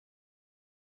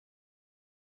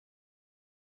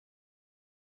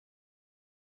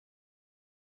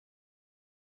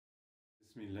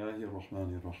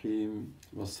Bismillahirrahmanirrahim.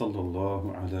 Wa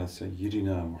sallallahu ala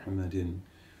sayyidina Muhammadin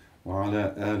wa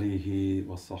ala alihi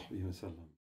wa sahbihi wa sallam.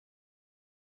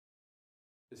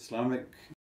 Islamic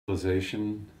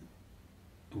civilization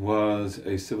was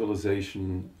a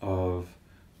civilization of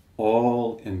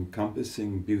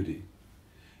all-encompassing beauty.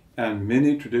 And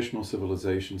many traditional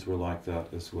civilizations were like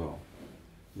that as well.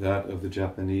 That of the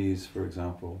Japanese, for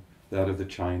example, that of the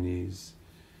Chinese.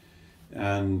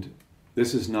 And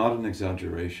this is not an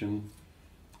exaggeration.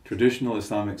 Traditional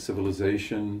Islamic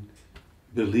civilization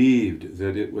believed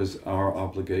that it was our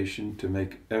obligation to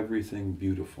make everything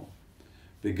beautiful,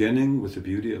 beginning with the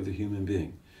beauty of the human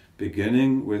being,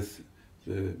 beginning with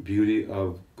the beauty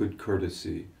of good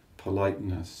courtesy,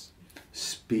 politeness,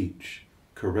 speech,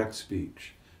 correct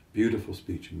speech, beautiful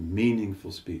speech,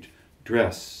 meaningful speech,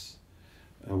 dress.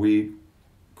 We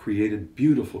created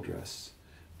beautiful dress,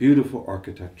 beautiful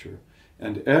architecture,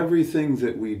 and everything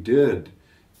that we did,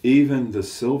 even the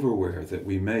silverware that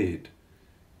we made,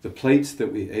 the plates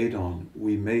that we ate on,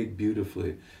 we made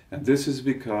beautifully. And this is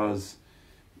because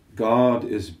God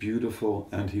is beautiful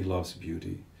and He loves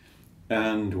beauty.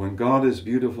 And when God is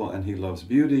beautiful and He loves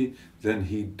beauty, then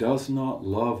He does not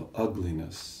love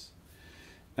ugliness.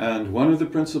 And one of the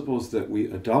principles that we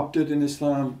adopted in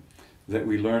Islam, that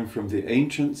we learned from the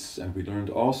ancients, and we learned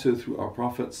also through our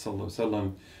Prophet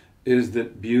ﷺ, is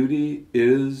that beauty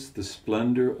is the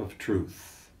splendor of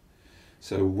truth.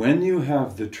 So when you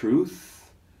have the truth,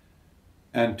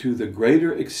 and to the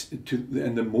greater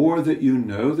and the more that you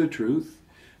know the truth,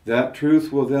 that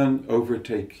truth will then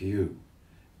overtake you,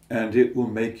 and it will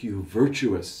make you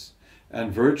virtuous.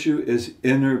 And virtue is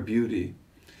inner beauty.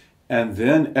 And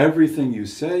then everything you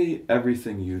say,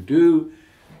 everything you do,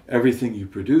 everything you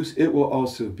produce, it will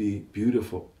also be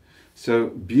beautiful. So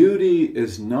beauty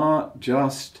is not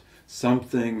just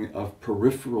something of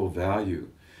peripheral value.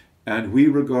 And we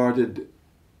regarded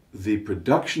the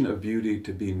production of beauty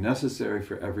to be necessary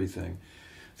for everything.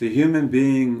 The human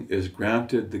being is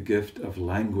granted the gift of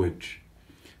language.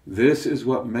 This is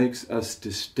what makes us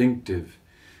distinctive.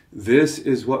 This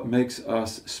is what makes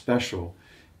us special.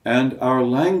 And our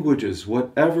languages,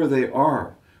 whatever they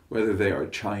are, whether they are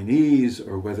Chinese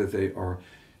or whether they are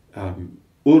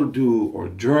Urdu or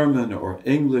German or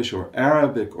English or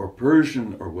Arabic or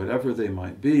Persian or whatever they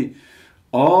might be,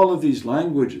 all of these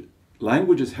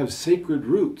languages have sacred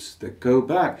roots that go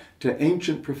back to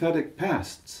ancient prophetic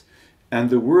pasts. And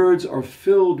the words are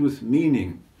filled with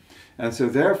meaning. And so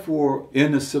therefore,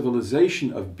 in a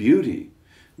civilization of beauty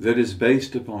that is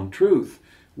based upon truth,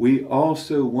 we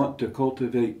also want to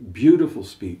cultivate beautiful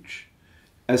speech,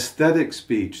 aesthetic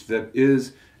speech that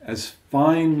is as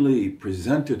finely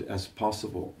presented as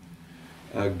possible.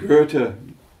 Goethe,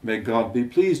 may God be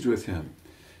pleased with him,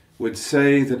 would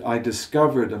say that I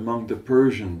discovered among the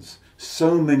Persians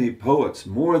so many poets,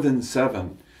 more than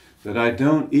 7, that I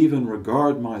don't even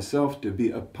regard myself to be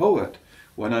a poet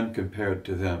when I'm compared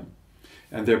to them.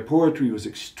 And their poetry was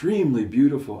extremely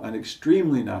beautiful and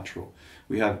extremely natural.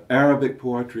 We have Arabic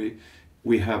poetry,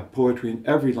 we have poetry in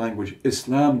every language.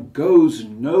 Islam goes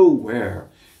nowhere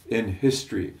in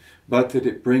history, but that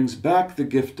it brings back the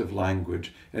gift of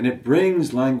language, and it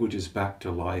brings languages back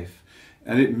to life,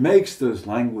 and it makes those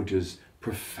languages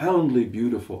profoundly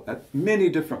beautiful at many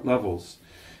different levels.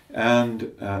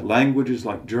 And languages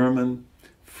like German,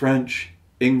 French,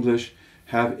 English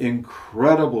have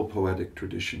incredible poetic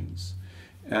traditions.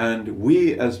 And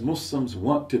we as Muslims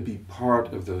want to be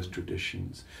part of those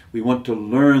traditions. We want to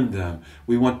learn them,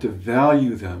 we want to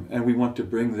value them, and we want to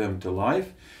bring them to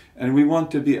life. And we want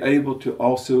to be able to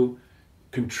also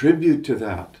contribute to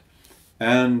that.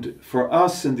 And for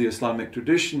us in the Islamic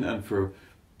tradition, and for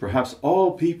perhaps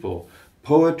all people,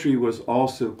 poetry was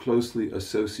also closely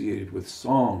associated with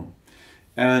song.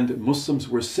 And Muslims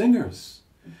were singers.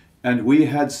 And we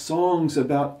had songs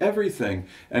about everything.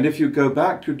 And if you go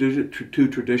back to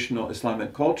traditional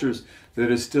Islamic cultures that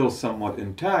is still somewhat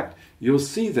intact, you'll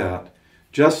see that.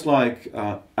 Just like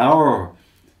our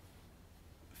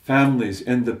families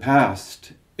in the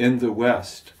past, in the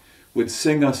West, would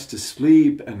sing us to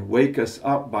sleep and wake us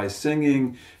up by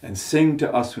singing, and sing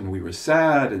to us when we were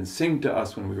sad and sing to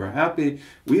us when we were happy,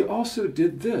 we also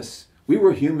did this. We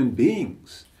were human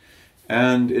beings.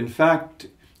 And in fact,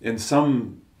 in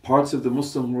some parts of the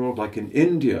Muslim world, like in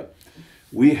India,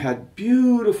 we had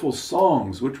beautiful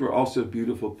songs, which were also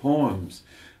beautiful poems,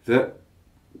 that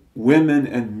women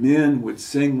and men would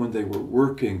sing when they were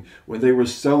working, when they were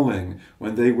sewing,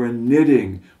 when they were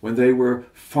knitting, when they were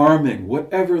farming,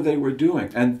 whatever they were doing.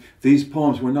 And these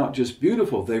poems were not just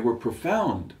beautiful, they were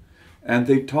profound. And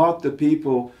they taught the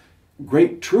people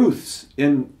great truths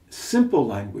in simple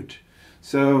language.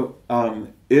 So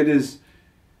it is,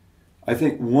 I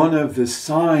think, one of the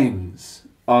signs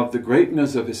of the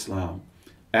greatness of Islam,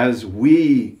 as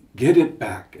we get it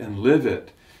back and live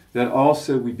it, that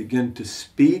also we begin to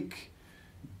speak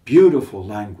beautiful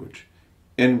language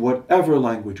in whatever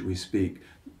language we speak,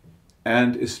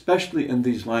 and especially in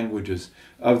these languages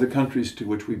of the countries to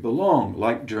which we belong,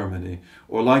 like Germany,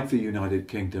 or like the United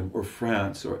Kingdom, or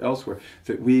France, or elsewhere,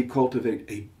 that we cultivate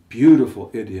a beautiful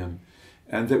idiom,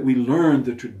 and that we learn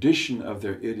the tradition of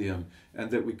their idiom,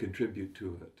 and that we contribute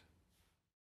to it.